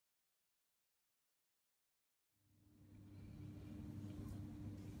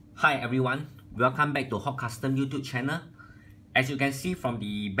Hi everyone, welcome back to Hot Custom YouTube channel. As you can see from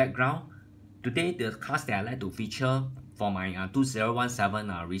the background, today the cars that I like to feature for my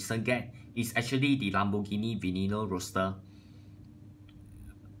 2017 recent get is actually the Lamborghini Veneno Roadster,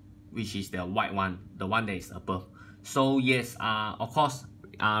 which is the white one, the one that is above. So yes, of course,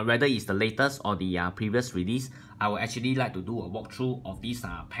 whether it's the latest or the previous release, I would actually like to do a walkthrough of this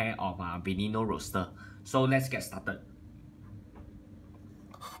pair of Veneno Roadster. So let's get started.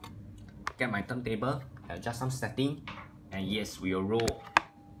 Get my turntable, adjust some setting, and yes, we will roll.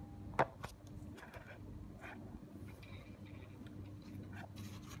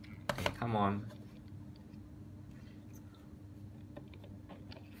 Okay, come on.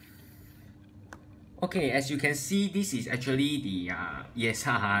 Okay, as you can see, this is actually the yes,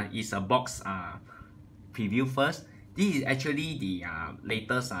 it's a box preview first. This is actually the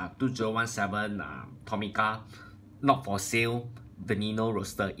latest 2017 Tomica not for sale Veneno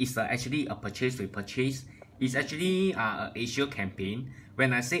Roadster. It's actually a purchase with purchase. It's actually an Asia campaign.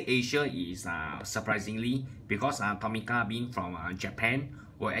 When I say Asia, is surprisingly because Tomica being from Japan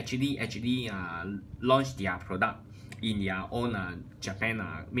will actually launch their product in their own Japan,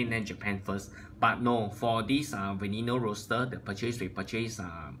 mainland Japan first. But no, for this Veneno Roadster, the purchase with purchase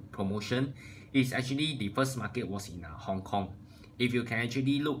promotion is actually the first market was in Hong Kong. If you can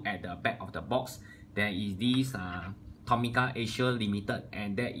actually look at the back of the box, there is this Tomica Asia Limited,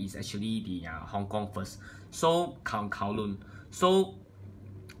 and that is actually the Hong Kong first. So Kowloon. So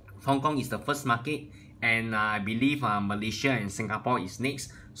Hong Kong is the first market, and I believe Malaysia and Singapore is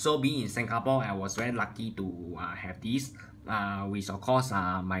next. So being in Singapore, I was very lucky to have this, which of course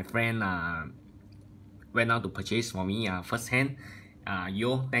my friend went out to purchase for me first hand.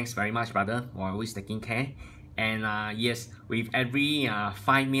 Yo, thanks very much, brother, for always taking care. And yes, with every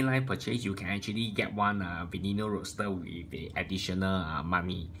 5 mainline purchase, you can actually get one Veneno Roadster with the additional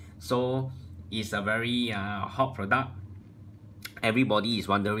money. So it's a very hot product. Everybody is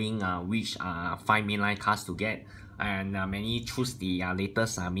wondering which 5 mainline cars to get, and many choose the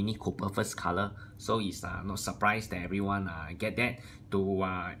latest Mini Cooper first color. So it's no surprise that everyone get that to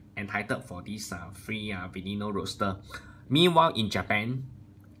entitled for this free Veneno Roadster. Meanwhile, in Japan,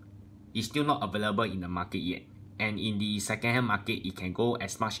 it's still not available in the market yet, and in the second-hand market, it can go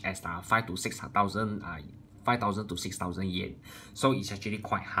as much as 5,000 to 6,000 yen. So it's actually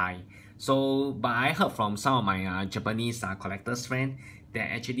quite high. So, but I heard from some of my Japanese collectors friend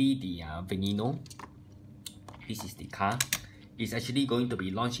that actually the Veneno, this is the car, is actually going to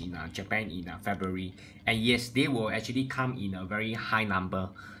be launched in Japan in February, and yes, they will actually come in a very high number.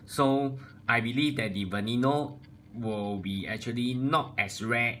 So I believe that the Veneno will be actually not as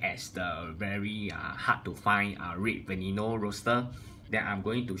rare as the very hard to find red Veneno Roadster that I'm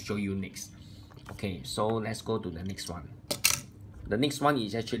going to show you next. Okay, so let's go to the next one. The next one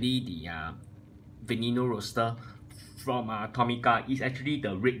is actually the Veneno Roadster from Tomica. It's actually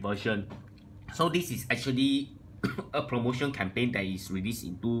the red version. So this is actually a promotion campaign that is released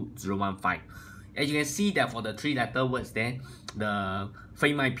in 2015. As you can see that for the 3-letter words there, the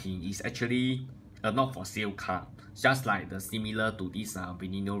非卖品 is actually a not for sale car, just like the similar to this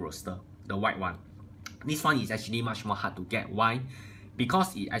Veneno Roadster, the white one. This one is actually much more hard to get. Why?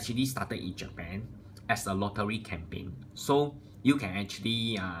 Because it actually started in Japan as a lottery campaign. So you can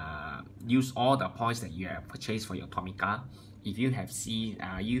actually use all the points that you have purchased for your Tomica. If you have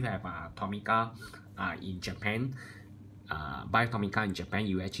Tomica in Japan, buy Tomica in Japan,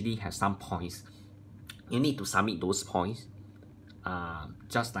 you actually have some points. You need to submit those points,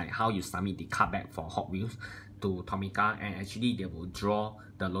 just like how you submit the car back for Hot Wheels to Tomica, and actually they will draw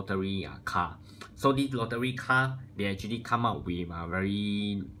the lottery car. So this lottery car, they actually come out with a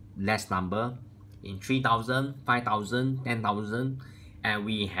very less number in 3,000, 5,000, 10,000, and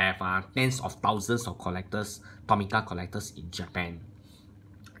we have tens of thousands of collectors, Tomica collectors in Japan,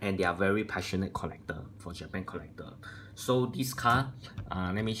 and they are very passionate collector for Japan collector. So this car,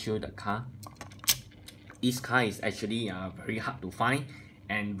 let me show you the car. This car is actually very hard to find,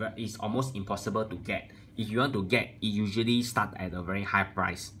 and it's almost impossible to get. If you want to get, it usually start at a very high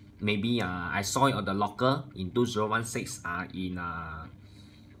price. Maybe I saw it on the locker in 2016 in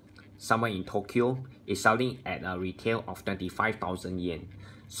somewhere in Tokyo. It's selling at a retail of 25,000 yen.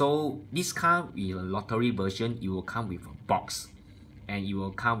 So this car with a lottery version, it will come with a box, and it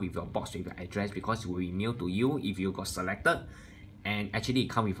will come with a box with your address, because it will be mailed to you if you got selected. And actually it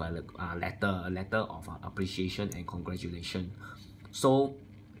comes with a letter of appreciation and congratulations. So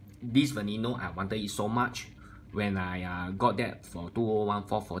this Veneno, I wanted it so much when I got that for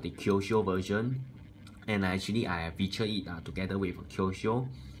 2014 for the Kyosho version, and actually I have featured it together with Kyosho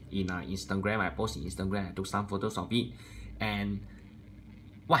in Instagram. I post in Instagram, I took some photos of it, and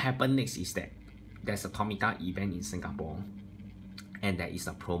what happened next is that there's a Tomica event in Singapore, and there is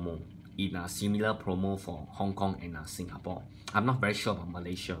a promo, in a similar promo for Hong Kong and Singapore. I'm not very sure about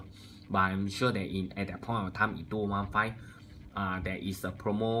Malaysia, but I'm sure that at that point of time in 2015, there is a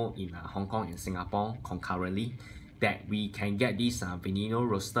promo in Hong Kong and Singapore concurrently, that we can get this Veneno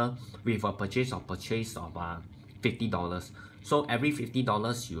Roadster with a purchase of $50. So every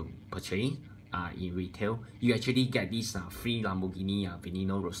 $50 you purchase in retail, you actually get this free Lamborghini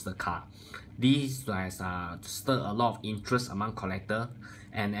Veneno Roadster car. This has stirred a lot of interest among collectors,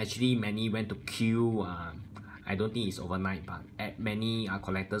 and actually many went to queue. I don't think it's overnight, but many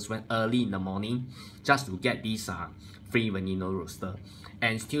collectors went early in the morning just to get this free Veneno Roadster.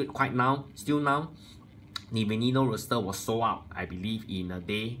 And still now, the Veneno Roadster was sold out, I believe, in a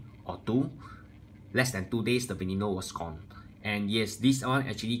day or two. Less than 2 days, the Veneno was gone. And yes, this one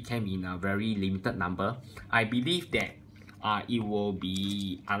actually came in a very limited number. I believe that it will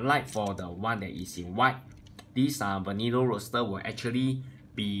be, unlike for the one that is in white, this Veneno Roadster will actually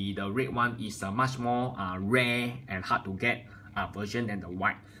be, the red one is a much more rare and hard to get version than the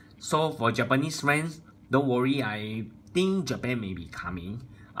white. So for Japanese friends, don't worry, I think Japan may be coming.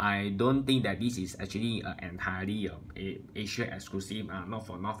 I don't think that this is actually entirely Asia exclusive, not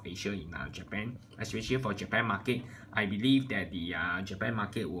for North Asia in Japan. Especially for Japan market, I believe that the Japan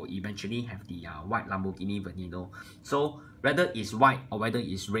market will eventually have the white Lamborghini Veneno. So whether it's white or whether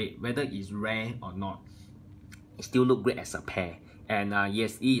it's red, whether it's rare or not, it still look great as a pair. And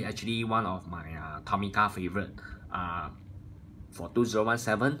yes, it is actually one of my Tomica favorite for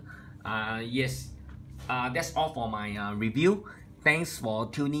 2017. Yes, that's all for my review. Thanks for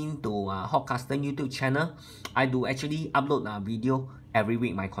tuning to Hot Custom YouTube channel. I do actually upload a video every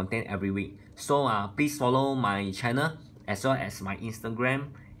week, my content every week. So please follow my channel as well as my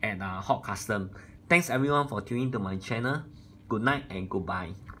Instagram at Hot Custom. Thanks everyone for tuning to my channel. Good night and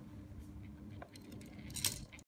goodbye.